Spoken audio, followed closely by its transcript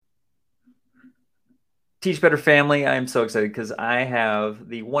Teach Better family. I am so excited because I have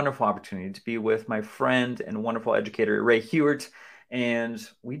the wonderful opportunity to be with my friend and wonderful educator, Ray Hewart. And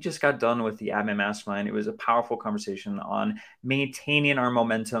we just got done with the Admin Mastermind. It was a powerful conversation on maintaining our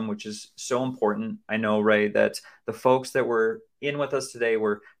momentum, which is so important. I know, Ray, that the folks that were in with us today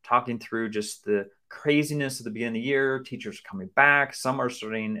were talking through just the craziness of the beginning of the year. Teachers are coming back. Some are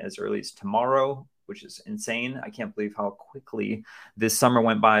starting as early as tomorrow, which is insane. I can't believe how quickly this summer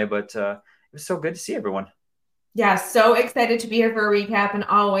went by, but it was so good to see everyone. Yeah, so excited to be here for a recap and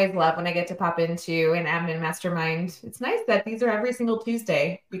always love when I get to pop into an admin mastermind. It's nice that these are every single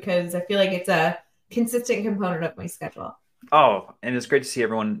Tuesday because I feel like it's a consistent component of my schedule. Oh, and it's great to see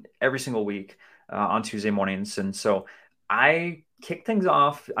everyone every single week on Tuesday mornings. And so I kick things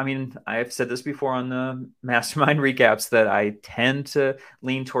off. I mean, I've said this before on the mastermind recaps that I tend to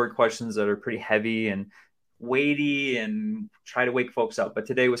lean toward questions that are pretty heavy and weighty and try to wake folks up. But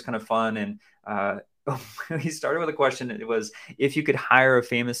today was kind of fun. And we started with a question. It was, if you could hire a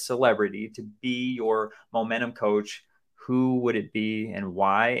famous celebrity to be your momentum coach, who would it be and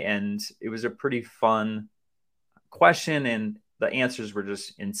why? And it was a pretty fun question, and the answers were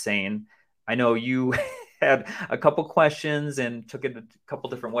just insane. I know you had a couple questions and took it a couple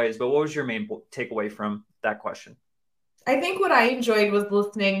different ways, but what was your main takeaway from that question? I think what I enjoyed was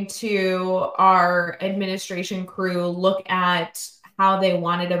listening to our administration crew look at how they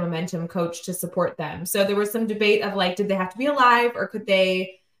wanted a momentum coach to support them. So there was some debate of like, did they have to be alive or could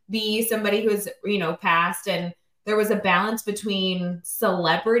they be somebody who's, passed? And there was a balance between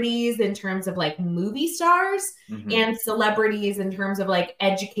celebrities in terms of like movie stars Mm-hmm. and celebrities in terms of like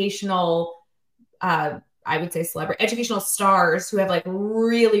educational, I would say celebrity educational stars who have like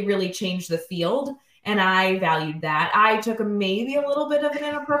really, really changed the field. And I valued that. I took maybe a little bit of an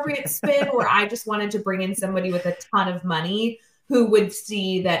inappropriate spin where I just wanted to bring in somebody with a ton of money who would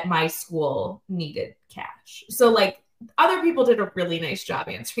see that my school needed cash. So, like, other people did a really nice job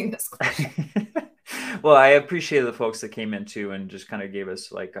answering this question. Well, I appreciate the folks that came in too and just kind of gave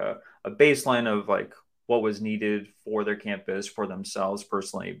us like a baseline of like what was needed for their campus, for themselves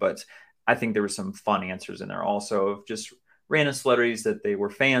personally. But I think there were some fun answers in there also of just random celebrities that they were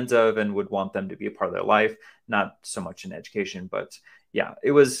fans of and would want them to be a part of their life, not so much in education. But yeah,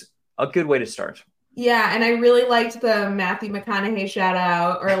 it was a good way to start. Yeah, and I really liked the Matthew McConaughey shout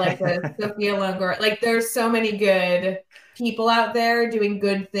out or like the Sophia Longoria. Like there's so many good people out there doing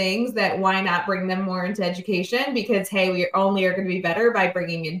good things that why not bring them more into education? Because hey, we only are going to be better by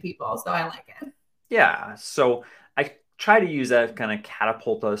bringing in people. So I like it. Yeah. So I try to use that kind of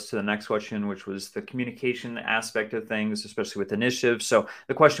catapult us to the next question, which was the communication aspect of things, especially with initiatives. So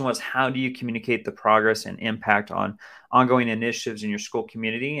the question was, how do you communicate the progress and impact on ongoing initiatives in your school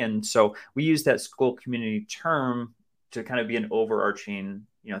community? And so we use that school community term to kind of be an overarching,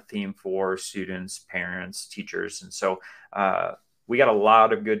 theme for students, parents, teachers. And so we got a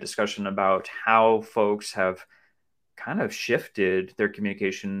lot of good discussion about how folks have kind of shifted their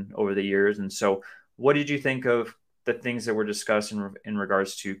communication over the years. And so what did you think of the things that were discussed in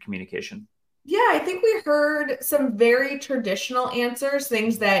regards to communication? Yeah, I think we heard some very traditional answers,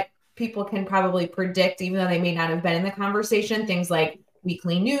 things that people can probably predict, even though they may not have been in the conversation. Things like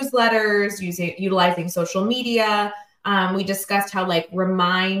weekly newsletters, utilizing social media. We discussed how like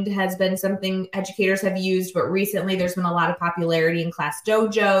Remind has been something educators have used, but recently there's been a lot of popularity in Class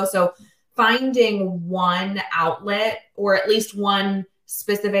Dojo. So finding one outlet or at least one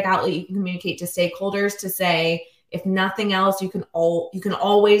specific outlet you can communicate to stakeholders to say, if nothing else, you can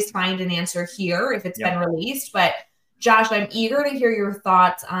always find an answer here if it's been Yep. released. But Josh, I'm eager to hear your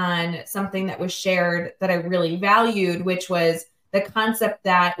thoughts on something that was shared that I really valued, which was the concept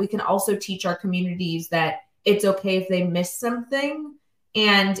that we can also teach our communities that it's okay if they miss something.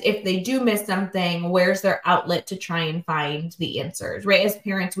 And if they do miss something, where's their outlet to try and find the answers, right? As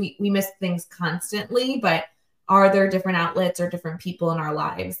parents, we miss things constantly, but are there different outlets or different people in our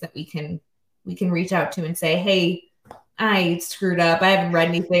lives that we can reach out to and say, hey, I screwed up. I haven't read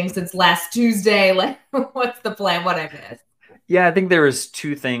anything since last Tuesday. Like, what's the plan? What I missed? Yeah, I think there was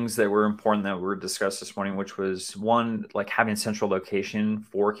two things that were important that were discussed this morning, which was one, like having central location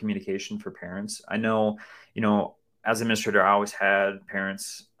for communication for parents. I know, as administrator, I always had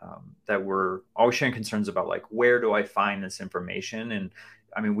parents that were always sharing concerns about like, where do I find this information? And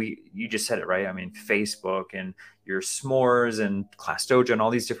I mean, you just said it, right? I mean, Facebook and your s'mores and Class Dojo and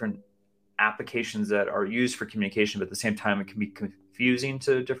all these different applications that are used for communication, but at the same time, it can be confusing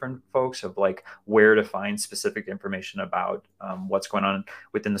to different folks of like where to find specific information about what's going on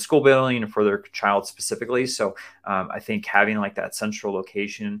within the school building and for their child specifically. So I think having like that central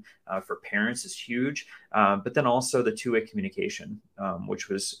location for parents is huge. But then also the two-way communication, which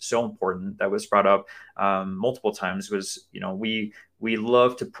was so important, that was brought up multiple times, was, we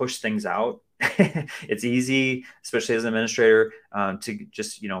love to push things out. It's easy, especially as an administrator, to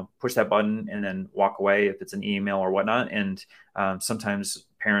just, push that button and then walk away if it's an email or whatnot. And sometimes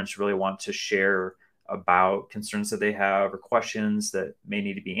parents really want to share about concerns that they have or questions that may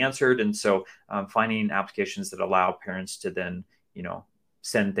need to be answered. And so finding applications that allow parents to then,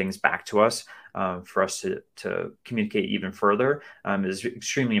 send things back to us for us to communicate even further is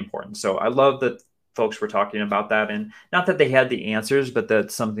extremely important. So I love that folks were talking about that, and not that they had the answers, but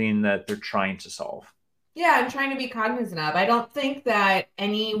that's something that they're trying to solve. Yeah, I'm trying to be cognizant of. I don't think that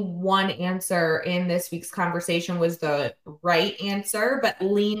any one answer in this week's conversation was the right answer, but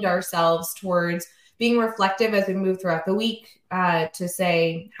leaned ourselves towards being reflective as we move throughout the week to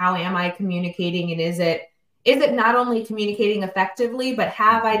say, how am I communicating? And is it not only communicating effectively, but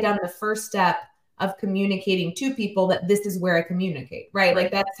have I done the first step of communicating to people that this is where I communicate, right? Like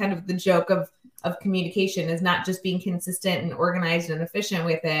that's kind of the joke of communication, is not just being consistent and organized and efficient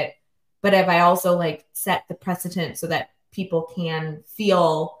with it, but have I also like set the precedent so that people can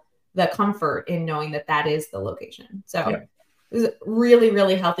feel the comfort in knowing that that is the location. So it was a really,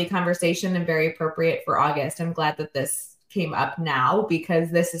 really healthy conversation and very appropriate for August. I'm glad that this came up now, because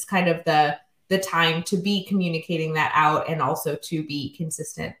this is kind of the time to be communicating that out and also to be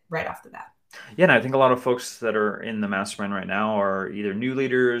consistent right off the bat. Yeah, and I think a lot of folks that are in the mastermind right now are either new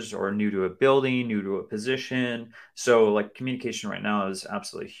leaders or new to a building, new to a position. So like communication right now is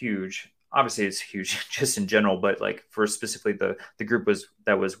absolutely huge. Obviously it's huge just in general, but like for specifically the group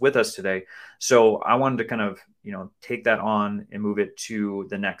that was with us today. So I wanted to kind of, take that on and move it to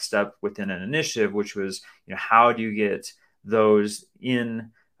the next step within an initiative, which was, how do you get those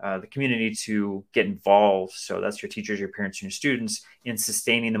in the community to get involved? So that's your teachers, your parents, and your students, in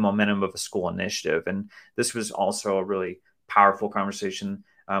sustaining the momentum of a school initiative. And this was also a really powerful conversation,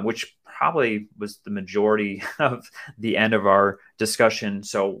 which probably was the majority of the end of our discussion.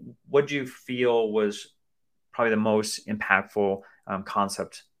 So what do you feel was probably the most impactful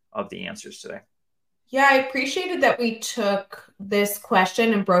concept of the answers today? Yeah, I appreciated that we took this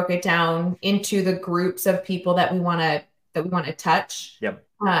question and broke it down into the groups of people that we want to touch. Yep.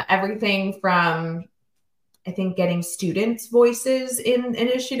 Everything from, I think, getting students' voices in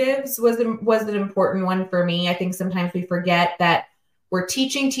initiatives was an important one for me. I think sometimes we forget that we're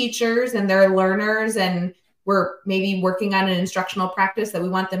teaching teachers and they're learners, and we're maybe working on an instructional practice that we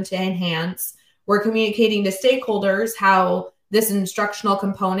want them to enhance. We're communicating to stakeholders how this instructional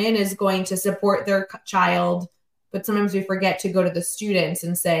component is going to support their child, but sometimes we forget to go to the students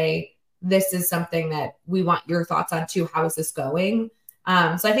and say, this is something that we want your thoughts on too. How is this going?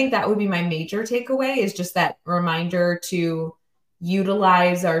 So I think that would be my major takeaway, is just that reminder to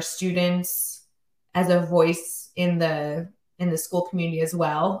utilize our students as a voice in the school community as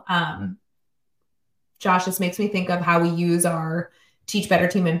well. Josh, this makes me think of how we use our Teach Better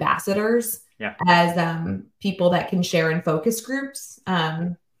Team ambassadors as people that can share in focus groups.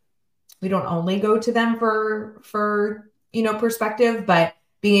 We don't only go to them for perspective, but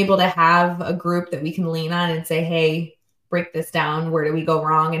being able to have a group that we can lean on and say, hey, break this down. Where do we go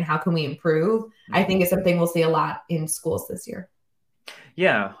wrong and how can we improve? Mm-hmm. I think is something we'll see a lot in schools this year.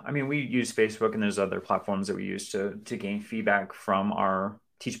 Yeah. I mean, we use Facebook and there's other platforms that we use to gain feedback from our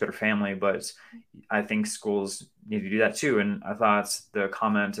Teach Better family, but I think schools need to do that too. And I thought the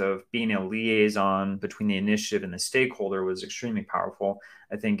comment of being a liaison between the initiative and the stakeholder was extremely powerful.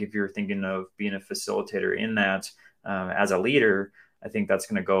 I think if you're thinking of being a facilitator in that as a leader, I think that's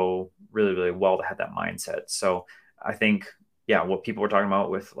going to go really, really well to have that mindset. So I think, what people were talking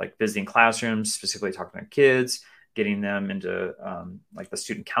about with like visiting classrooms, specifically talking to kids, getting them into like the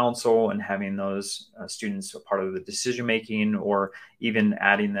student council and having those students a part of the decision-making, or even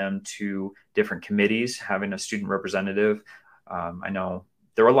adding them to different committees, having a student representative. I know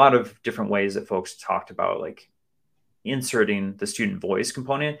there were a lot of different ways that folks talked about like inserting the student voice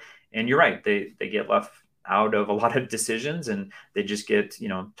component. And you're right, they get left out of a lot of decisions and they just get,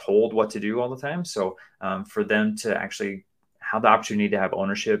 told what to do all the time. So for them to actually have the opportunity to have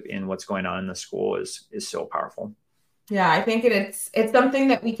ownership in what's going on in the school is so powerful. Yeah, I think it's something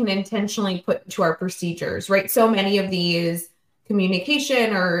that we can intentionally put into our procedures, right? So many of these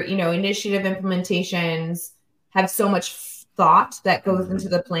communication or, initiative implementations have so much thought that goes into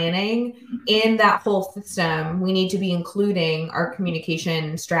the planning. In that whole system, we need to be including our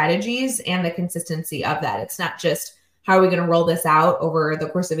communication strategies and the consistency of that. It's not just how are we going to roll this out over the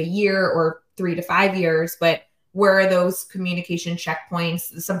course of a year or 3 to 5 years, but where are those communication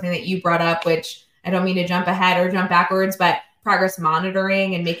checkpoints? Something that you brought up, which I don't mean to jump ahead or jump backwards, but progress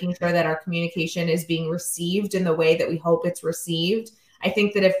monitoring and making sure that our communication is being received in the way that we hope it's received. I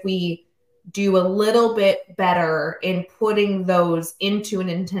think that if we do a little bit better in putting those into an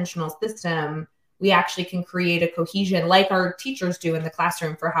intentional system, we actually can create a cohesion like our teachers do in the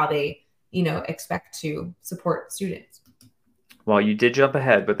classroom for how they, expect to support students. Well, you did jump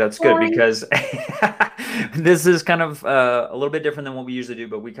ahead, but that's good Sorry. because this is kind of a little bit different than what we usually do,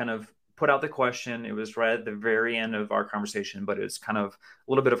 but we kind of put out the question. It was right at the very end of our conversation, but it's kind of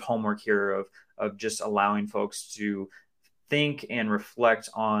a little bit of homework here of just allowing folks to think and reflect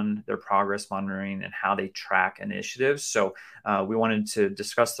on their progress monitoring and how they track initiatives. So we wanted to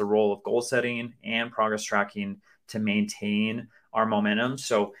discuss the role of goal setting and progress tracking to maintain our momentum.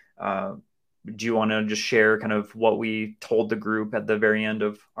 So do you want to just share kind of what we told the group at the very end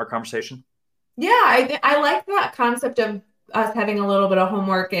of our conversation? Yeah, I like that concept of us having a little bit of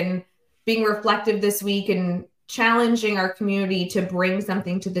homework and being reflective this week and challenging our community to bring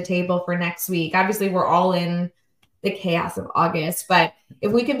something to the table for next week. Obviously, we're all in the chaos of August, but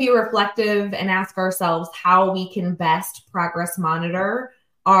if we can be reflective and ask ourselves how we can best progress monitor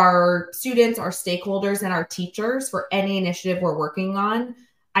our students, our stakeholders, and our teachers for any initiative we're working on,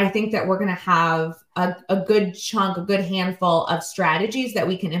 I think that we're going to have a good chunk, a good handful of strategies that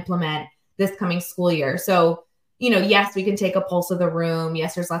we can implement this coming school year. So, yes, we can take a pulse of the room.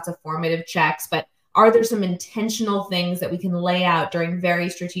 Yes, there's lots of formative checks, but are there some intentional things that we can lay out during very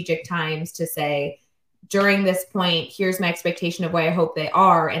strategic times to say, during this point, here's my expectation of what I hope they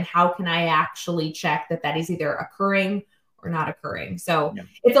are, and how can I actually check that is either occurring or not occurring? So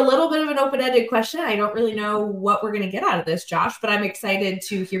It's a little bit of an open-ended question. I don't really know what we're going to get out of this, Josh, but I'm excited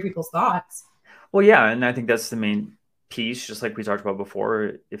to hear people's thoughts. Well, yeah, and I think that's the main piece, just like we talked about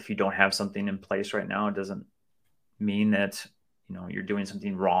before. If you don't have something in place right now, it doesn't mean that you're doing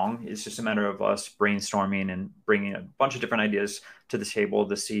something wrong. It's just a matter of us brainstorming and bringing a bunch of different ideas to the table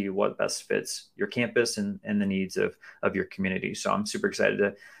to see what best fits your campus and the needs of your community. So I'm super excited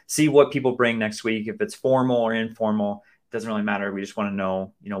to see what people bring next week. If it's formal or informal, it doesn't really matter. We just want to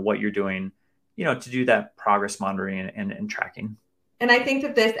know, what you're doing, to do that progress monitoring and tracking. And I think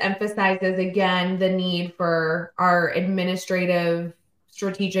that this emphasizes, again, the need for our administrative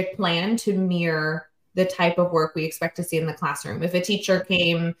strategic plan to mirror the type of work we expect to see in the classroom. If a teacher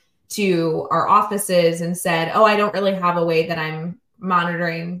came to our offices and said, oh, I don't really have a way that I'm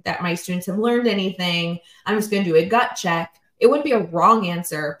monitoring that my students have learned anything, I'm just going to do a gut check, it wouldn't be a wrong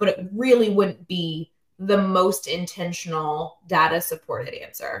answer, but it really wouldn't be the most intentional data supported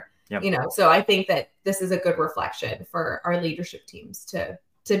answer. Yep. So I think that this is a good reflection for our leadership teams to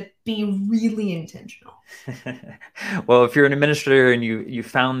be really intentional. Well, if you're an administrator and you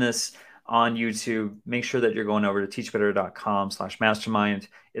found this on YouTube, make sure that you're going over to teachbetter.com/mastermind.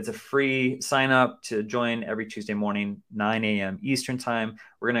 It's a free sign up to join every Tuesday morning, 9 a.m. Eastern time.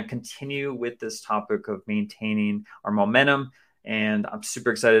 We're going to continue with this topic of maintaining our momentum. And I'm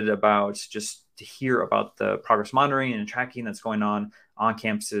super excited about just to hear about the progress monitoring and tracking that's going on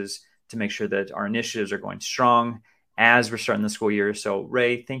campuses to make sure that our initiatives are going strong as we're starting the school year. So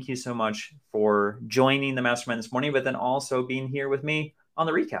Ray, thank you so much for joining the Mastermind this morning, but then also being here with me on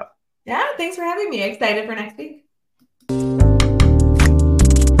the recap. Yeah, thanks for having me. Excited for next week.